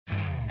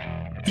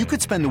You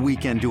could spend the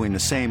weekend doing the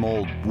same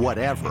old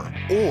whatever,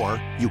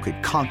 or you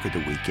could conquer the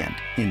weekend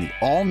in the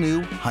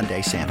all-new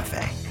Hyundai Santa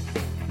Fe.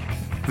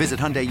 Visit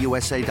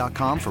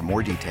HyundaiUSA.com for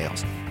more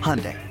details.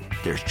 Hyundai,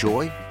 there's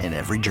joy in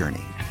every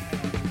journey.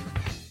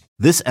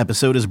 This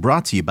episode is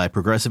brought to you by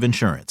Progressive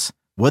Insurance.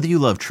 Whether you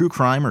love true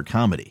crime or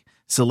comedy,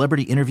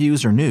 celebrity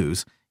interviews or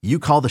news, you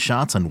call the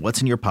shots on what's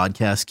in your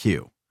podcast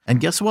queue. And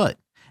guess what?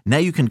 Now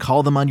you can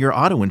call them on your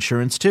auto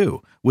insurance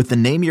too with the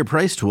Name Your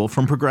Price tool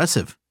from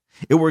Progressive.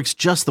 It works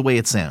just the way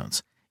it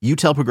sounds. You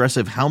tell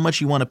Progressive how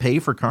much you want to pay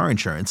for car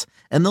insurance,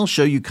 and they'll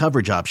show you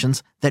coverage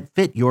options that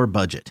fit your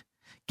budget.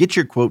 Get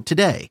your quote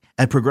today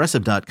at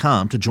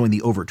Progressive.com to join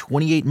the over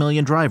 28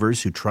 million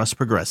drivers who trust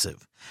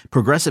Progressive.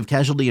 Progressive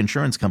Casualty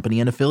Insurance Company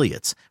and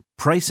Affiliates.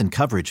 Price and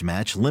coverage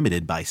match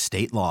limited by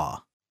state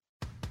law.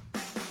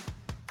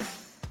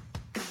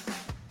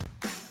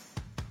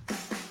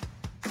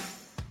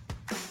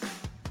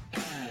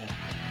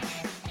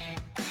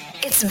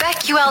 It's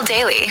BetQL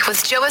Daily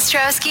with Joe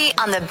Ostrowski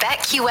on the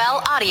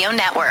BetQL Audio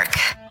Network.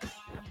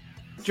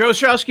 Joe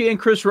Ostrowski and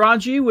Chris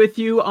Ranji with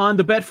you on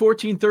the Bet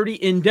 1430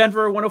 in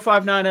Denver,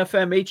 105.9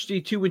 FM,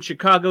 HD2 in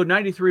Chicago,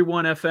 93.1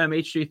 FM,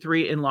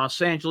 HD3 in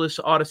Los Angeles,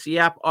 Odyssey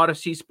app,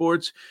 Odyssey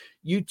Sports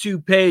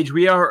YouTube page.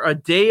 We are a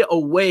day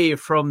away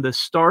from the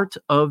start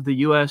of the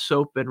U.S.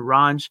 Open,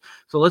 Ranj.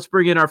 So let's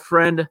bring in our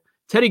friend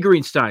Teddy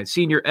Greenstein,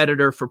 senior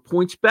editor for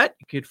PointsBet.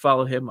 You can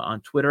follow him on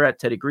Twitter at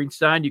Teddy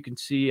Greenstein. You can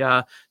see,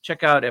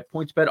 check out at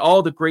PointsBet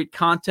all the great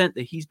content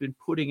that he's been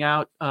putting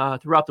out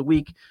throughout the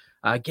week,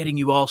 getting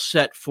you all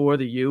set for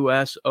the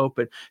U.S.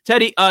 Open.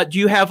 Teddy, do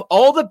you have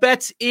all the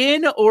bets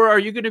in, or are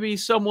you going to be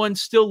someone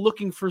still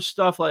looking for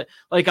stuff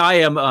like I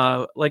am,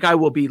 like I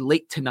will be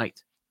late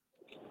tonight?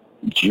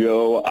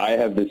 Joe, I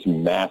have this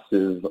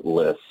massive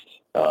list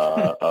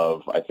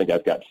of, I think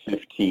I've got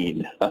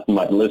 15 on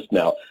my list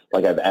now.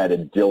 Like I've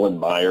added Dylan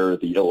Meyer,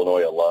 the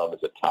Illinois alum,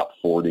 as a top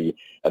 40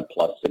 at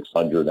plus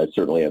 600. I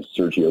certainly have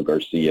Sergio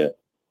Garcia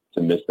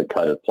to miss the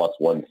cut at plus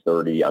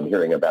 130. I'm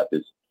hearing about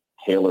this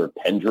Taylor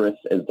Pendrith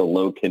as the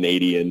low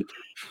Canadian.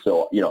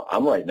 So,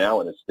 I'm right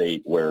now in a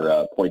state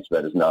where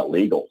PointsBet is not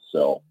legal.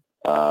 So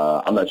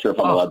I'm not sure if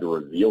I'm allowed to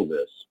reveal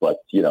this, but,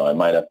 I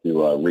might have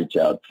to reach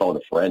out, phone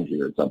a friend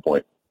here at some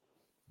point.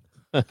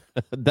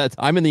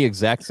 I'm in the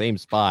exact same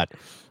spot.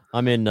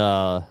 I'm in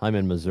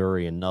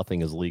Missouri and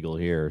nothing is legal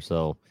here.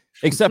 So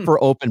except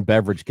for open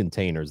beverage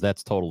containers,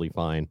 that's totally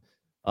fine.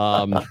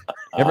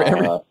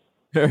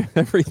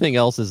 Everything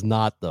else is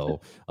not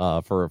though,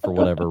 for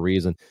whatever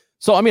reason.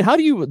 So, how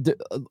do you,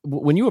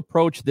 when you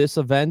approach this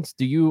event,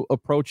 do you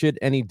approach it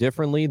any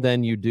differently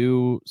than you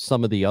do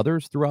some of the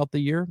others throughout the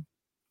year?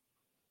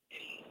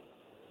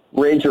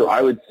 Ranger,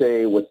 I would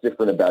say what's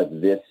different about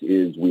this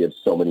is we have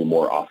so many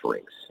more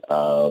offerings.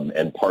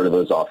 And part of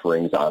those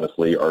offerings,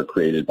 honestly, are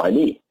created by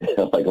me.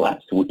 Like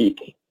last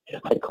week,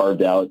 I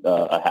carved out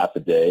a half a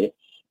day,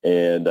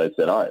 and I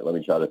said, all right, let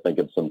me try to think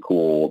of some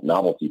cool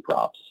novelty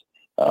props.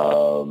 I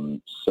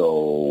don't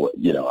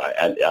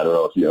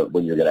know if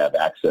when you're going to have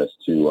access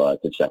to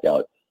check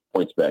out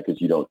PointsBet,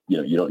 because you don't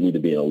need to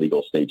be in a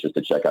legal state just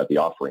to check out the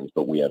offerings.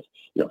 But we have,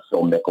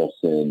 Phil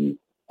Mickelson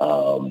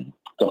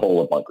to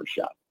hole a bunker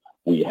shot.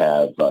 We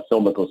have Phil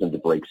Mickelson to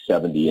break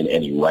 70 in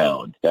any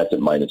round. That's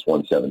at minus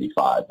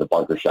 175. The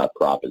bunker shot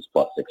prop is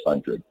plus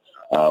 600.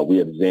 We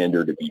have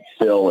Xander to beat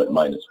Phil at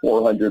minus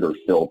 400, or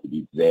Phil to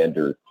beat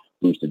Xander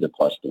boosted to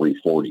plus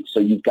 340. So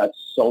you've got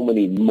so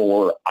many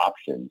more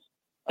options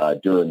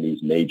during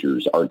these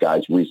majors. Our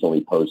guys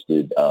recently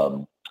posted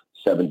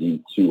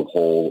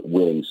 72-hole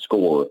winning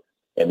score,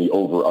 and the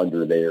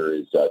over-under there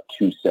is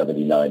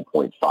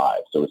 279.5.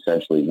 So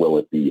essentially, will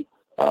it be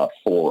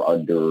 4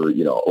 under,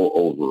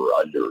 over or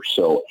under?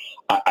 So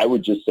I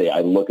would just say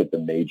I look at the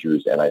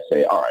majors and I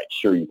say, all right,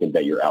 sure, you can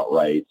bet your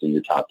outrights and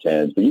your top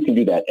tens, but you can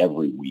do that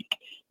every week.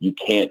 You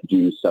can't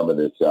do some of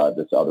this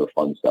other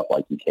fun stuff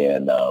like you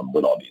can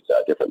with all these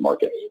different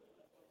markets.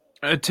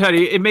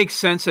 Teddy, it makes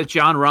sense that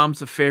Jon Rahm's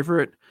the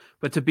favorite,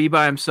 but to be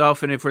by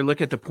himself, and if we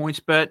look at the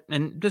PointsBet,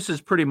 and this is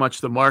pretty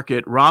much the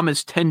market, Rahm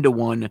is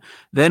 10-1.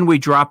 Then we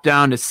drop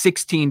down to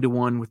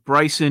 16-1 with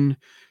Bryson,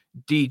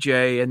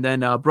 DJ, and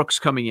then Brooks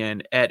coming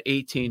in at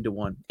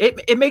 18-1.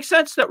 It makes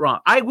sense that Rahm.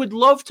 I would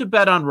love to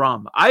bet on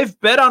Rahm. I've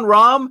bet on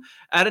Rahm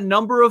at a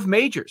number of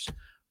majors,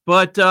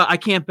 but I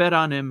can't bet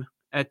on him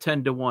at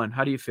 10-1.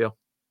 How do you feel?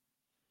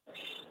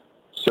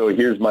 So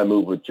here's my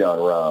move with Jon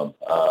Rahm.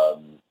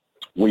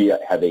 We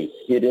have a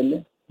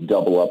hidden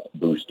double-up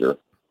booster.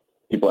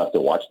 People have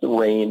to watch the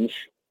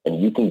range, and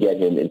you can get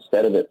him,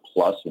 instead of at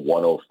plus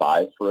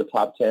 105 for a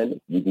top 10,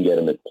 you can get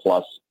him at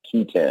plus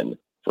 210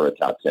 for a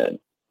top 10.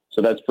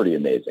 So that's pretty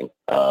amazing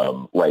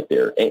right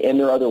there. And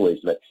there are other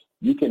ways that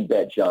you can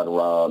bet Jon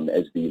Rahm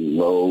as the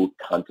low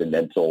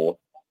continental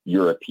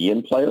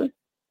European player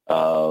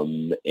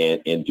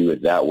and do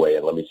it that way.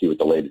 And let me see what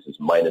the latest is,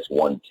 minus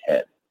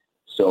 110.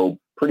 So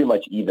pretty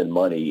much even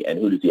money. And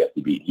who does he have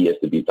to beat? He has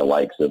to beat the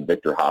likes of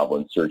Victor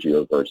Hovland,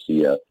 Sergio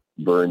Garcia,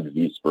 Bernd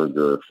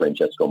Wiesberger,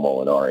 Francesco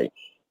Molinari.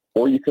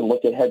 Or you can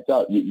look at heads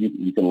up.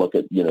 You can look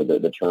at,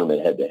 the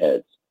tournament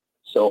head-to-heads.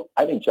 So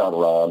I think Jon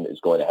Rahm is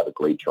going to have a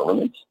great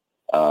tournament.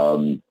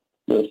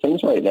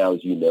 Things right now,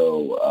 as you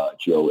know,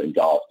 Joe, in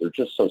golf, they're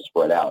just so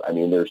spread out. I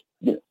mean, there's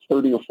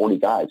 30 or 40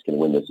 guys can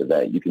win this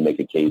event. You can make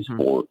a case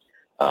for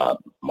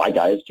my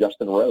guy is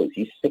Justin Rose.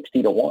 He's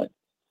 60-1.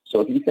 So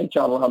if you think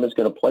Jon Rahm is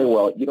going to play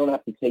well, you don't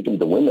have to take him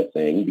to win the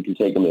thing. You can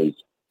take him as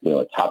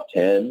a top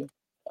 10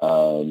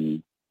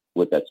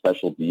 with that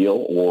special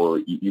deal, or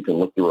you can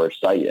look through our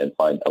site and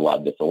find a lot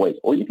of different ways.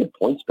 Or you could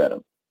points bet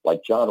him.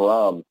 Like Jon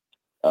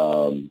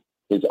Rahm,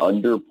 his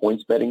under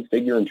points betting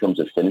figure in terms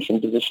of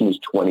finishing position is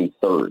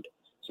 23rd.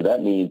 So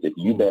that means if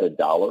you bet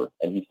 $1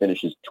 and he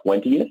finishes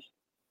 20th,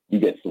 you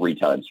get 3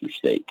 times your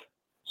stake.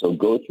 So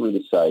go through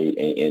the site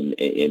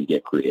and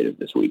get creative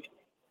this week.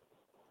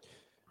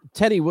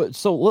 Teddy,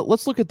 so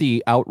let's look at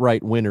the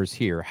outright winners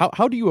here.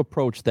 How do you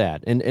approach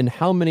that? And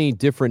how many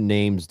different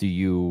names do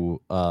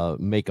you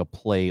make a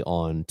play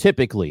on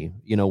typically?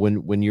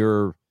 When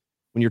you're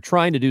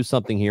trying to do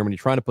something here, when you're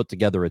trying to put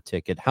together a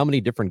ticket, how many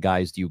different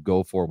guys do you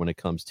go for when it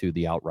comes to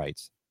the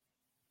outrights?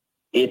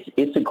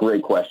 It's a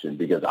great question,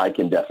 because I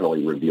can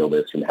definitely reveal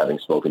this from having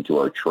spoken to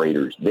our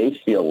traders. They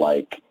feel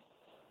like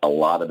a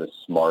lot of the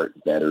smart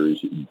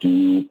bettors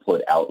do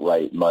put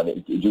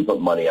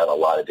money on a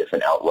lot of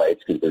different outrights,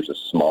 because there's a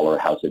smaller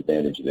house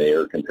advantage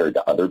there compared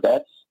to other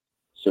bets.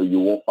 So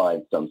you will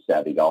find some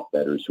savvy golf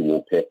bettors who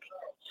will pick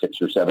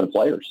 6 or 7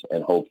 players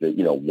and hope that,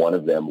 one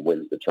of them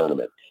wins the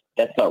tournament.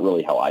 That's not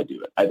really how I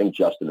do it. I think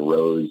Justin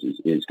Rose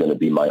is going to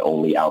be my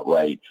only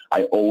outright.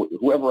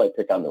 Whoever I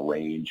pick on the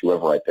range,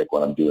 whoever I pick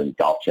when I'm doing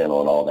Golf Channel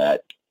and all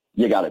that,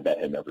 you got to bet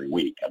him every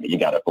week. I mean, you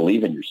got to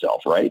believe in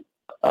yourself, right?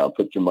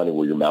 Put your money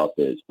where your mouth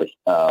is. But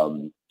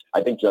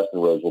I think Justin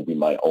Rose will be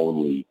my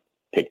only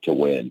pick to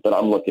win. But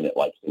I'm looking at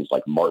things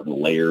like Martin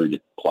Laird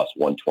plus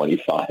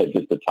 125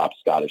 is the top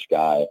Scottish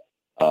guy.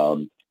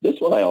 This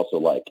one I also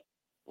like.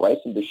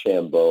 Bryson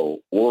DeChambeau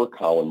or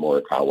Colin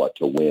Morikawa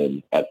to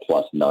win at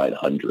plus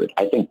 900.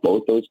 I think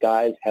both those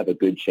guys have a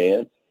good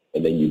chance,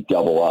 and then you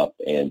double up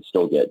and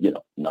still get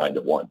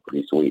 9-1.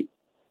 Pretty sweet.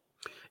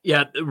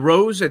 Yeah,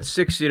 Rose at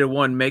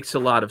 60-1 makes a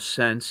lot of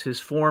sense.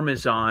 His form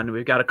is on.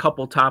 We've got a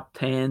couple top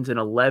 10s and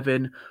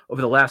 11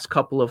 over the last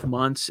couple of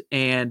months.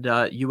 And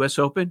U.S.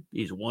 Open,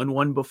 he's won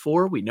one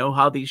before. We know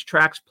how these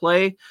tracks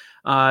play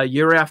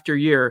year after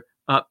year.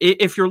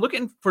 If you're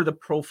looking for the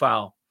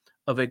profile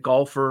of a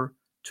golfer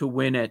to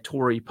win at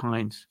Torrey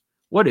Pines,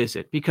 what is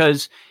it?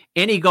 Because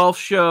any golf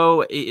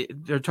show,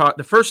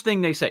 the first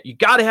thing they say, you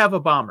got to have a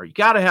bomber. You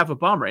got to have a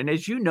bomber. And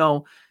as you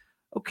know,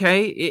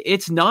 okay,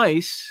 it's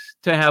nice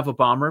to have a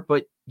bomber,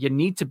 but you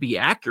need to be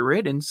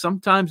accurate. And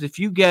sometimes if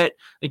you get,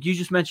 like you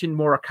just mentioned,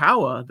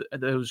 Morikawa,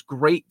 those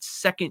great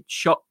second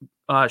shot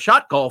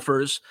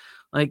golfers,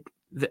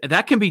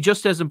 that can be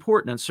just as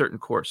important on certain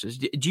courses.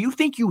 Do you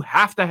think you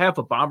have to have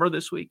a bomber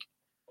this week?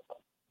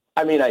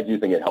 I mean, I do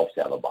think it helps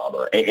to have a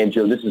bomber. And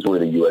Joe, this is where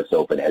the U.S.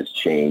 Open has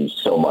changed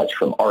so much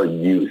from our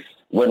youth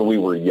when we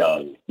were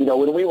young.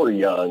 When we were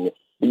young,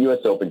 the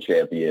U.S. Open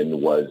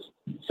champion was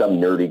some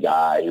nerdy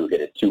guy who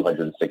hit it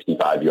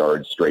 265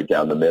 yards straight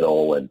down the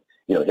middle and,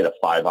 hit a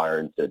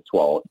 5-iron to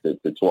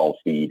 12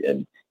 feet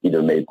and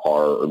either made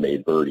par or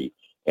made birdie.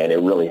 And it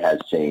really has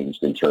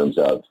changed in terms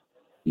of,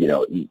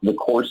 the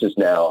courses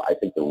now. I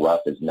think the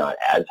rough is not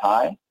as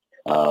high.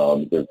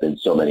 There've been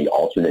so many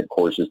alternate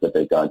courses that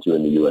they've gone to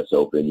in the U.S.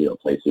 Open,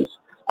 places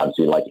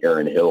obviously like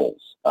Erin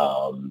Hills,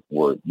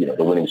 where, the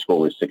winning score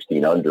was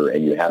 16 under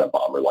and you had a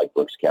bomber like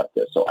Brooks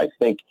Koepka. So I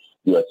think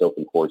U.S.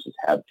 Open courses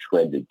have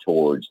trended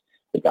towards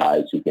the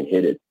guys who can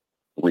hit it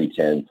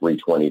 310,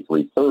 320,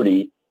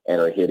 330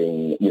 and are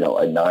hitting, a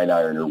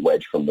 9-iron or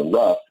wedge from the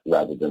rough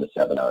rather than a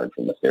 7-iron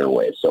from the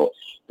fairway. So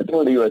the thing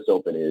with the U.S.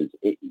 Open is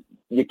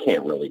you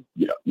can't really,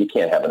 you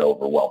can't have an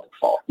overwhelming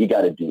fall. You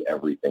got to do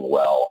everything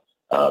well.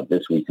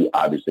 This week, you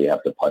obviously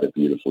have to putt it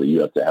beautifully.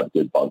 You have to have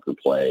good bunker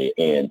play,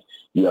 and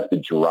you have to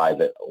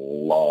drive it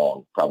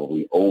long,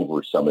 probably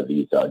over some of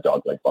these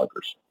dogleg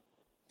bunkers.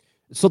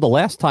 So the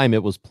last time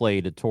it was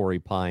played at Torrey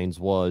Pines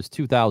was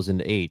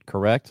 2008,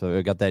 correct? So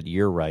I got that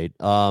year right.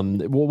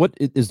 What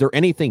is there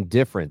anything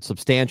different,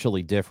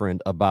 substantially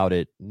different about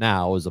it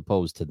now as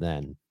opposed to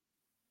then?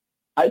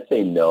 I'd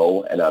say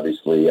no, and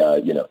obviously,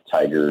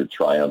 Tiger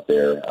triumph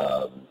there,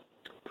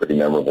 pretty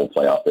memorable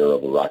playoff there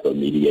over Rocco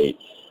Mediate.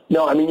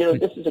 No, I mean,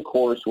 this is a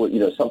course where,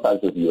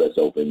 sometimes with U.S.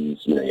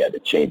 Opens, you had the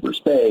Chambers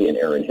Bay and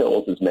Erin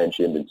Hills is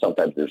mentioned, and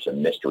sometimes there's some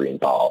mystery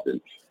involved.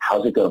 And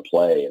how's it going to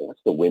play, and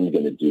what's the wind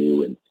going to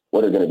do, and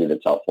what are going to be the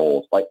tough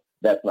holes?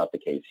 That's not the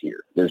case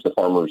here. There's the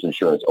Farmers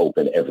Insurance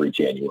Open every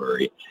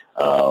January.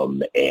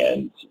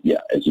 And,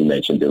 as you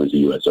mentioned, there was a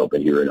U.S.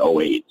 Open here in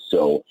 2008.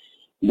 So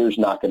there's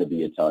not going to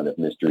be a ton of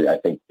mystery. I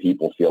think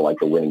people feel like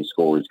the winning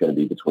score is going to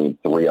be between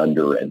 3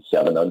 under and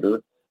 7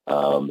 under.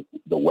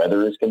 The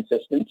weather is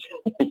consistent.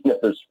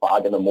 There's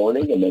fog in the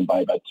morning, and then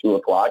by about 2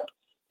 o'clock,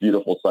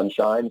 beautiful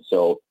sunshine.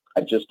 So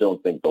I just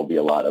don't think there'll be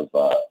a lot of,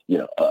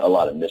 a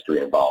lot of mystery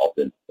involved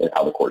in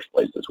how the course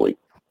plays this week.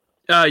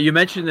 You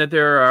mentioned that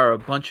there are a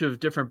bunch of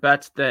different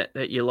bets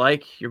that you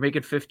like. You're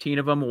making 15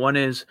 of them. One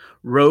is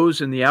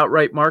Rose in the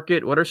outright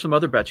market. What are some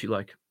other bets you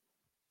like?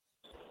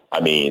 I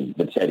mean,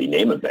 the Teddy,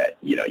 name a bet.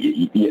 You know,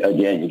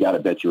 again, you got to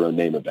bet your own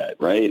name a bet,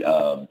 right?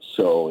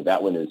 So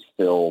that one is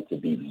Phil to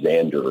beat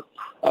Xander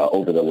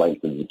over the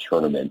length of the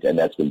tournament, and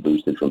that's been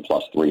boosted from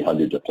plus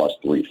 300 to plus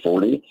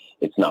 340.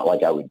 It's not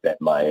like I would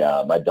bet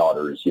my my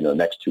daughter's,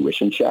 next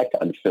tuition check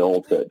on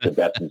Phil to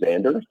bet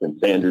Xander, since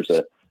Xander's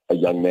a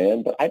young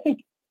man. But I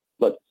think,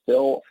 look,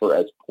 Phil, for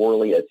as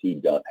poorly as he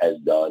has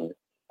done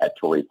at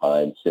Torrey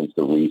Pines since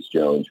the Reese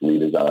Jones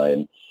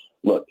redesign,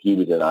 look, he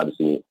was in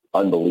obviously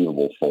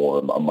unbelievable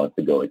form a month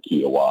ago at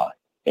Kiowa,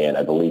 and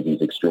I believe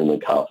he's extremely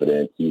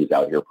confident. He's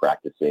out here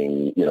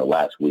practicing,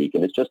 last week,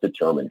 and it's just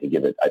determined to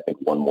give it, I think,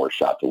 one more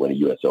shot to win a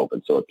U.S.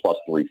 Open. So at plus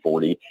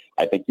 340,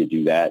 I think you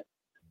do that.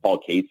 Paul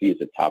Casey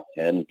is a top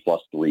 10,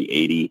 plus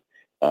 380.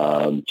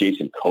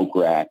 Jason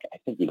Kokrak, I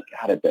think you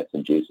got to bet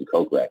some Jason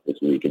Kokrak this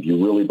week. If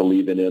you really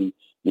believe in him,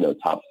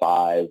 top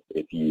 5.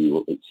 If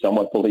you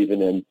somewhat believe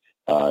in him,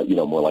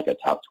 more like a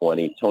top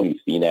 20. Tony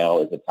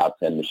Finau is a top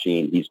 10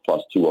 machine. He's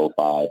plus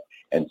 205.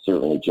 And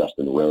certainly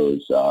Justin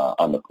Rose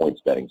on the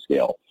points betting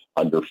scale,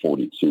 under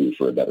 42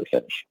 for a better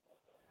finish.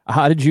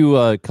 How did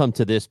you come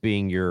to this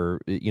being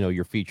your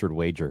featured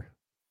wager?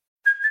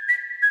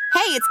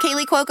 Hey, it's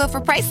Kaylee Cuoco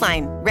for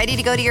Priceline. Ready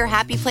to go to your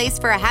happy place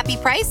for a happy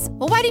price?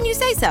 Well, why didn't you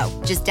say so?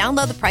 Just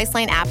download the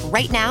Priceline app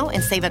right now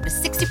and save up to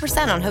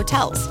 60% on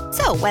hotels.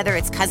 So whether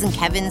it's Cousin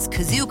Kevin's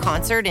Kazoo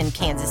Concert in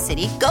Kansas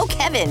City, go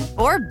Kevin,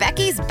 or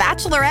Becky's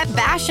Bachelorette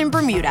Bash in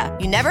Bermuda,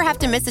 you never have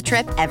to miss a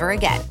trip ever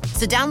again.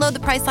 So download the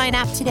Priceline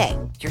app today.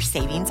 Your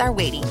savings are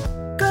waiting.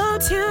 Go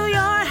to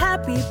your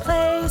happy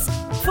place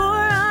for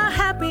a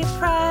happy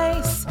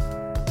price.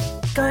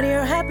 Go to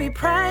your happy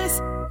price,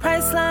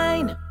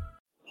 Priceline.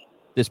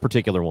 This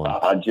particular one.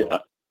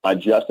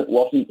 Justin,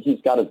 well, he's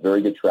got a very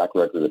good track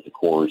record at the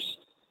course.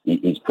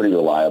 He's pretty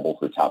reliable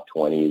for top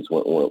 20s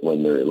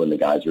when the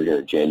guys are here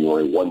in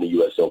January. Won the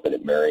U.S. Open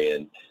at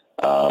Marion,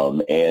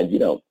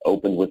 and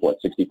opened with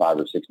 65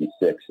 or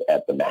 66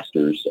 at the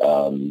Masters.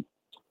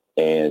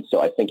 And so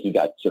I think he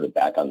got sort of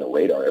back on the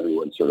radar.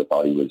 Everyone sort of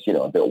thought he was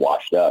a bit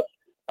washed up,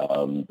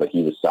 but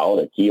he was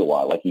solid at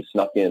Kiowa. Like, he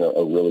snuck in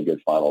a really good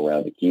final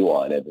round at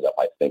Kiowa and ended up,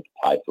 I think,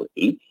 tied for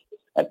 8th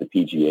at the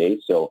PGA.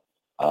 So.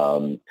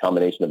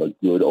 Combination of a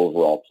good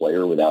overall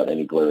player without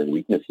any glaring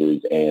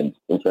weaknesses, and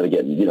instead of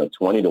getting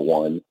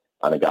 20-1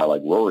 on a guy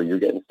like Rory, you're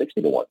getting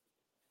 60-1.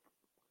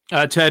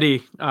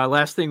 Teddy,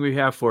 last thing we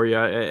have for you,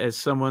 as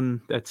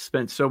someone that's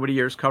spent so many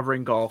years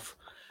covering golf,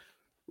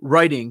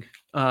 writing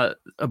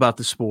about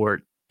the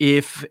sport.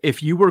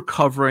 If you were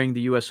covering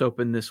the U.S.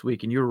 Open this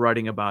week and you were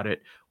writing about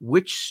it,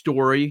 which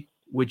story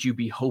would you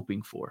be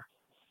hoping for?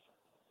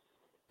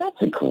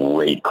 That's a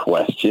great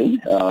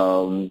question.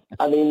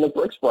 I mean, the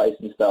Brooks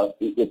Bryson stuff,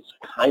 it's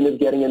kind of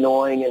getting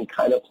annoying and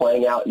kind of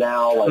playing out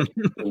now. Like,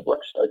 when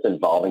Brooks starts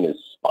involving his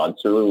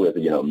sponsor with,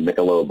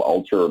 Michelob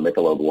Ultra or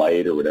Michelob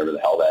Light or whatever the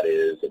hell that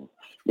is. And,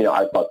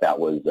 I thought that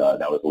was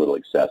a little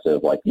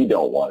excessive. Like, you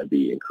don't want to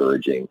be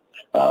encouraging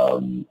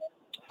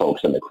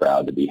folks in the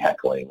crowd to be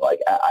heckling. Like,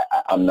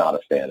 I'm not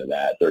a fan of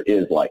that. There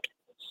is,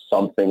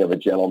 something of a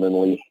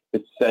gentlemanly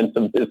sense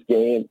of this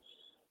game.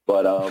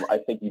 But I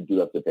think you do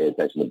have to pay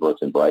attention to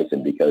Brooks and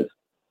Bryson because,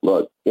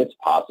 look, it's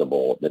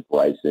possible that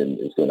Bryson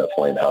is going to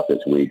flame out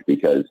this week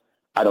because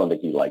I don't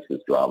think he likes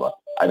this drama.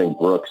 I think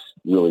Brooks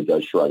really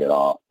does shrug it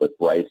off. But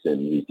Bryson,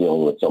 he's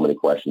dealing with so many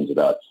questions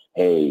about,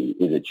 hey,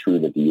 is it true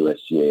that the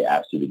USGA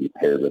asked you to be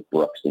paired with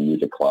Brooks and you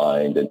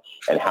declined?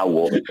 And how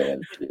will the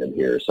fans treat him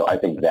here? So I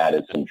think that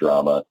is some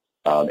drama.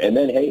 And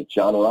then, hey,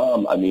 Jon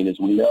Rahm, I mean, as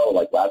we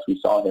know, last we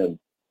saw him,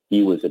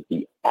 he was at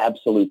the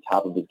absolute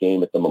top of his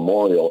game at the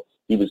Memorial.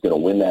 He was going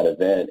to win that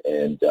event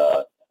and,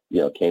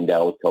 came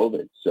down with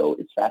COVID. So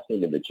it's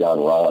fascinating that Jon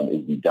Rahm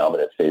is the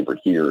dominant favorite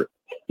here,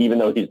 even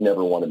though he's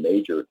never won a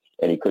major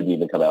and he couldn't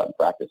even come out and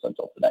practice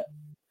until today.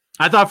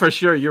 I thought for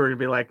sure you were going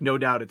to be like, no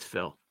doubt it's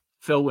Phil.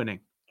 Phil winning.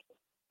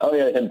 Oh,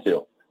 yeah, him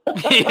too.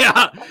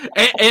 Yeah.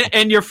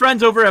 And your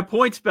friends over at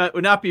PointsBet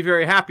would not be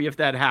very happy if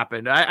that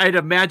happened. I'd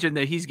imagine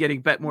that he's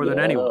getting bet more than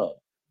anyone.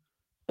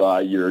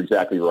 You're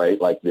exactly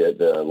right. Like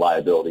the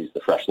liabilities,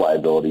 the fresh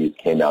liabilities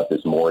came out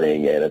this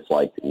morning, and it's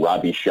like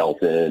Robbie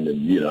Shelton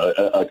and,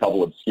 a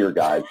couple of obscure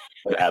guys.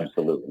 But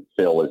absolutely,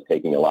 Phil is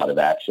taking a lot of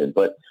action.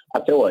 But I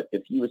tell you what,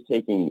 if he was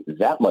taking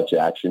that much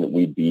action,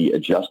 we'd be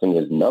adjusting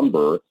his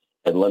number.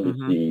 And let me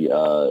see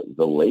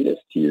the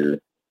latest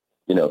here.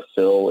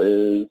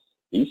 Phil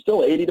he's still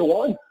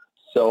 80-1.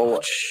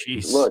 So,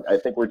 look, I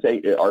think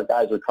our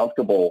guys are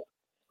comfortable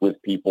with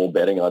people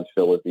betting on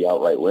Phil as the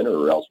outright winner,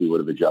 or else we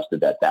would have adjusted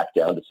that back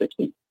down to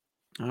 60.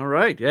 All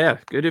right. Yeah.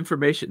 Good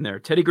information there.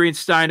 Teddy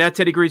Greenstein at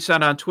Teddy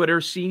Greenstein on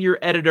Twitter, senior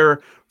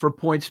editor for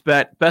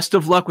PointsBet. Best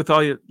of luck with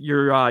all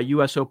your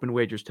U.S. Open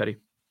wagers, Teddy.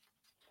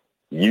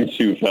 You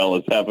too,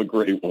 fellas. Have a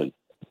great one.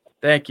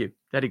 Thank you.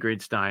 Teddy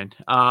Greenstein.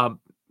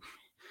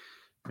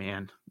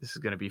 Man, this is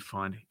going to be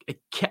fun.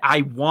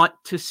 I want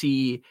to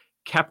see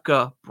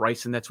Koepka,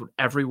 Bryson. That's what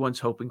everyone's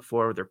hoping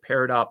for. They're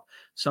paired up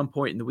some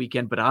point in the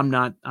weekend, but I'm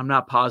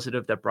not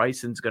positive that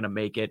Bryson's going to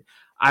make it.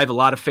 I have a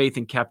lot of faith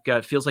in Koepka.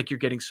 It feels like you're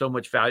getting so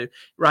much value.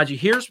 Raji,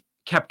 here's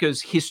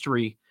Koepka's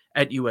history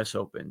at U.S.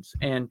 Opens.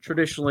 And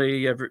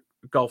traditionally, every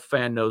golf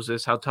fan knows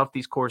this, how tough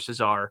these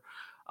courses are.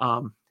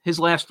 His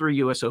last 3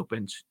 U.S.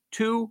 Opens,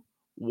 2,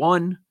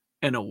 1,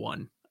 and a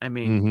 1. I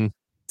mean,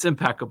 it's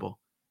impeccable.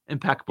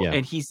 Yeah.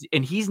 And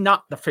he's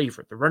not the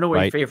favorite. The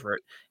runaway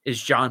favorite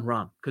is Jon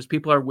Rahm, because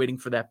people are waiting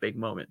for that big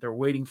moment. They're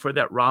waiting for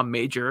that Rahm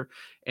major,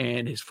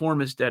 and his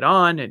form is dead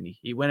on. And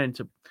he went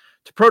into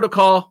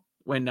protocol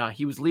when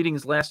he was leading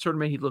his last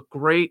tournament. He looked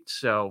great.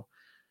 So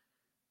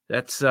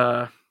that's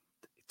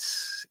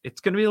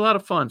it's going to be a lot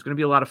of fun. It's going to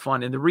be a lot of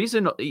fun. And the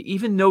reason,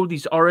 even though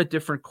these are at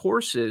different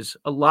courses,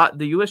 the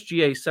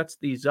USGA sets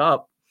these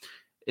up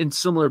in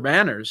similar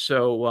manners.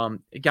 So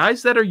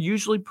guys that are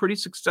usually pretty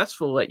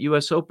successful at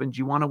U.S. Opens,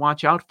 you want to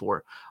watch out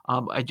for.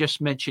 I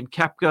just mentioned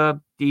Koepka,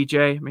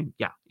 DJ. I mean,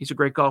 yeah, he's a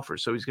great golfer,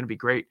 so he's going to be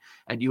great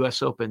at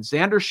U.S. Opens.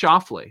 Xander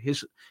Schauffele,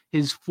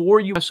 his 4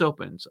 U.S.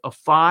 Opens, a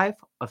 5,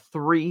 a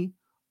 3,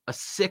 a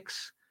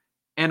 6,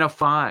 and a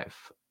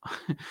 5.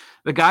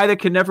 The guy that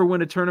can never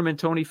win a tournament,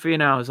 Tony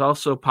Finau, has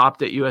also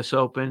popped at U.S.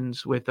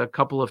 Opens with a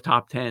couple of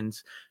top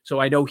 10s.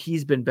 So I know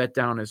he's been bet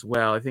down as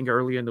well. I think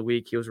earlier in the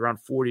week he was around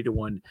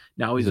 40-1.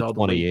 Now he's all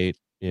 28.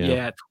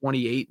 Yeah,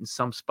 28 in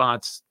some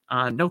spots.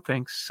 No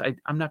thanks.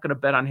 I'm not going to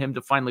bet on him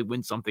to finally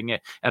win something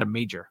at a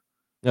major.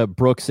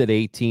 Brooks at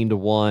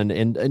 18-1,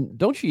 and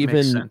don't you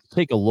even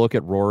take a look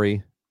at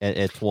Rory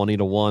at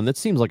 20-1? That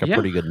seems like a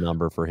pretty good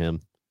number for him.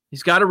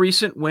 He's got a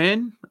recent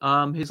win,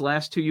 his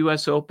last 2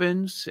 U.S.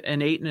 Opens,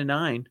 an 8 and a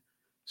 9.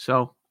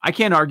 So I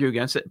can't argue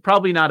against it.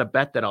 Probably not a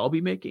bet that I'll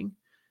be making.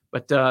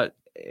 But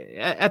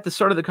at the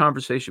start of the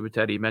conversation with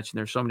Teddy, he mentioned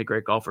there's so many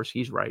great golfers.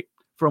 He's right.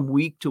 From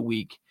week to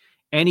week,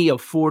 any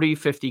of 40,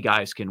 50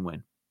 guys can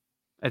win.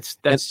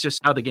 That's just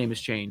how the game has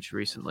changed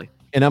recently.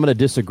 And I'm going to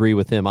disagree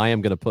with him. I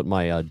am going to put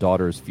my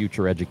daughter's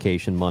future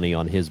education money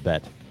on his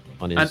bet.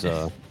 On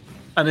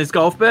his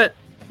golf bet?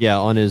 Yeah,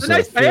 on his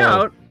nice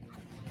payout.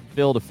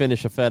 Phil to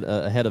finish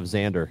ahead of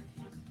Xander.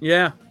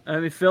 Yeah,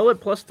 I mean, Phil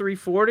at plus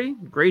 340.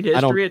 Great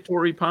history at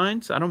Torrey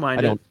Pines. I don't mind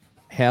it. I don't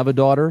have a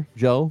daughter,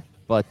 Joe,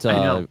 but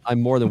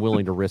I'm more than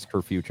willing to risk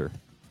her future.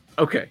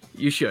 Okay,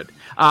 you should.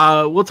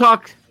 We'll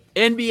talk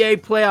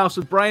NBA playoffs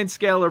with Brian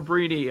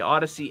Scalabrine,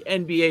 Odyssey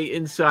NBA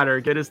insider.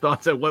 Get his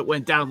thoughts on what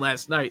went down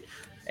last night.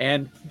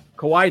 And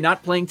Kawhi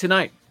not playing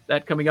tonight.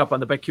 That coming up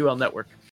on the BetQL Network.